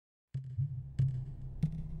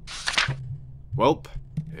Welp,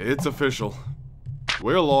 it's official.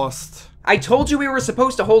 We're lost. I told you we were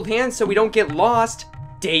supposed to hold hands so we don't get lost,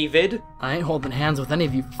 David. I ain't holding hands with any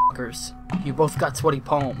of you fuckers. You both got sweaty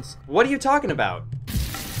palms. What are you talking about?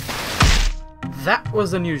 That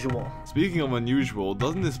was unusual. Speaking of unusual,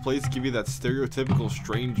 doesn't this place give you that stereotypical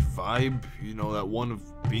strange vibe? You know, that one of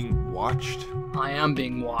being watched? I am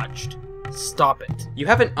being watched. Stop it. You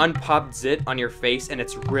have an unpopped zit on your face and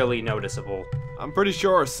it's really noticeable. I'm pretty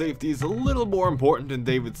sure our safety is a little more important than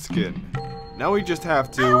David's skin. Now we just have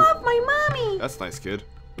to... I love my mommy! That's nice, kid.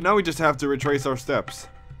 Now we just have to retrace our steps.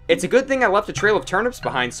 It's a good thing I left a trail of turnips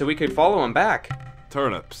behind so we could follow him back.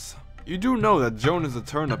 Turnips. You do know that Joan is a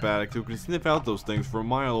turnip addict who can sniff out those things from a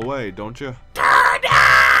mile away, don't you? Turnips!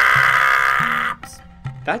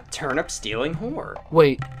 That turnip stealing whore.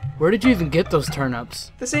 Wait, where did you even get those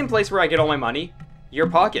turnips? The same place where I get all my money. Your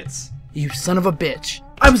pockets. You son of a bitch.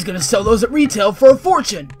 I was gonna sell those at retail for a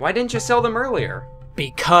fortune! Why didn't you sell them earlier?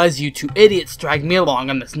 Because you two idiots dragged me along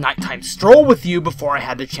on this nighttime stroll with you before I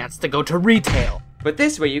had the chance to go to retail. But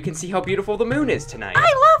this way you can see how beautiful the moon is tonight. I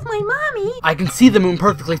love my mommy! I can see the moon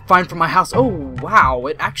perfectly fine from my house. Oh, wow,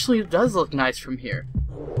 it actually does look nice from here.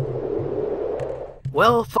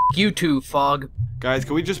 Well, f*** you too, Fog. Guys,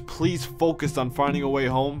 can we just please focus on finding a way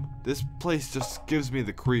home? This place just gives me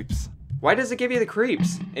the creeps. Why does it give you the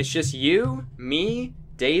creeps? It's just you, me,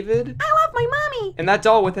 David, I love my mommy! and that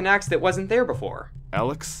doll with an axe that wasn't there before.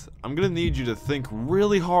 Alex, I'm gonna need you to think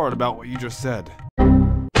really hard about what you just said.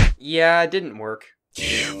 Yeah, it didn't work.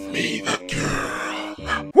 Give me the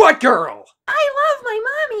girl. What girl? I love my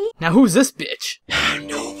mommy! Now who's this bitch?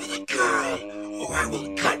 Hand over the girl, or I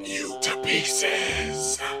will cut you to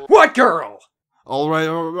pieces. What girl?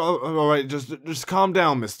 Alright, just calm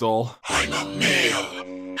down, Miss Doll. I'm a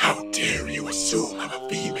male. How dare you assume I'm a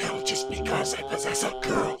female just because I possess a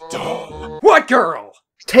girl doll? What girl?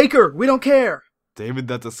 Take her, we don't care. David,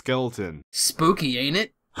 that's a skeleton. Spooky, ain't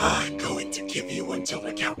it? I'm going to give you until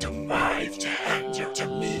the count of 5 to hand her to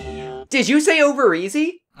me. Did you say over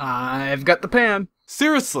easy? I've got the pan.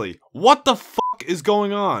 Seriously, what the fuck is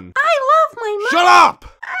going on? I love my mommy! Shut up!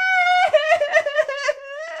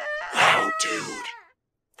 Wow, dude.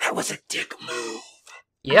 That was a dick move.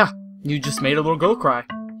 Yeah, you just made a little girl cry.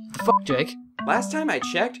 The fuck, Jake? Last time I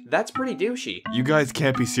checked, that's pretty douchey. You guys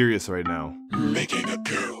can't be serious right now. Making a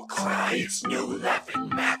girl cry is no laughing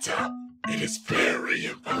matter. It is very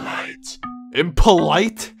impolite.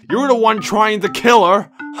 Impolite? You're the one trying to kill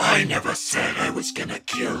her! I never said I was gonna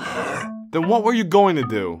kill her. Then what were you going to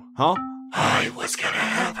do, huh? I was gonna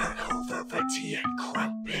have her over for tea and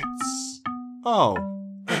crumpets. Oh.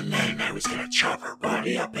 And then I was gonna chop her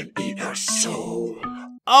body up and eat her soul.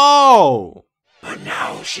 Oh! But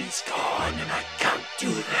now she's gone and I can't do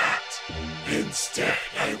that. Instead,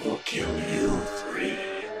 I will kill you 3.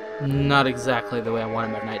 Not exactly the way I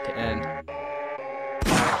wanted my night to end.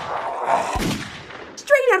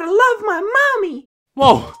 Straight out of love my mommy!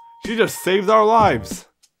 Whoa! She just saved our lives!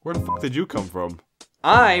 Where the fuck did you come from?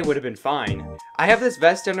 I would have been fine. I have this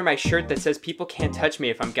vest under my shirt that says people can't touch me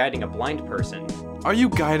if I'm guiding a blind person. Are you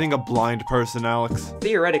guiding a blind person, Alex?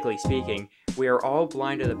 Theoretically speaking, we are all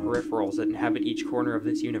blind to the peripherals that inhabit each corner of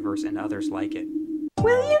this universe and others like it.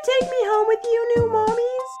 Will you take me home with you, new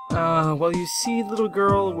mommies? Well, you see, little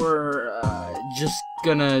girl, we're, just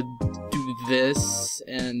gonna do this,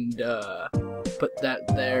 and, put that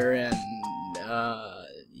there, and,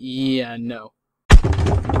 yeah, no.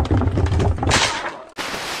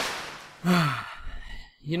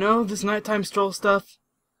 You know, this nighttime stroll stuff,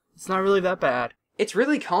 it's not really that bad. It's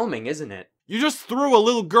really calming, isn't it? You just threw a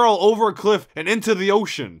little girl over a cliff and into the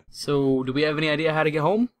ocean! So, do we have any idea how to get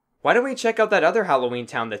home? Why don't we check out that other Halloween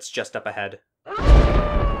town that's just up ahead?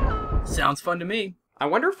 Sounds fun to me. I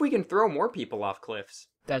wonder if we can throw more people off cliffs.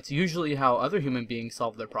 That's usually how other human beings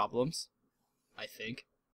solve their problems. I think.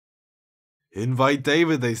 Invite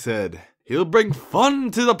David, they said. He'll bring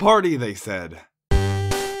fun to the party, they said.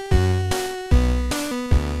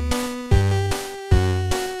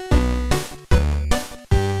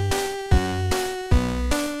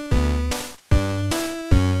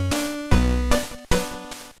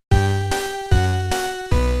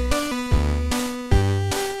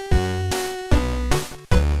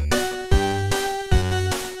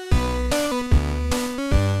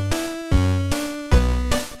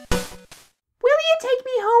 Take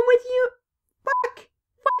me home with you?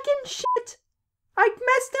 Fucking shit. I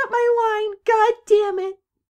messed up my line. God damn it.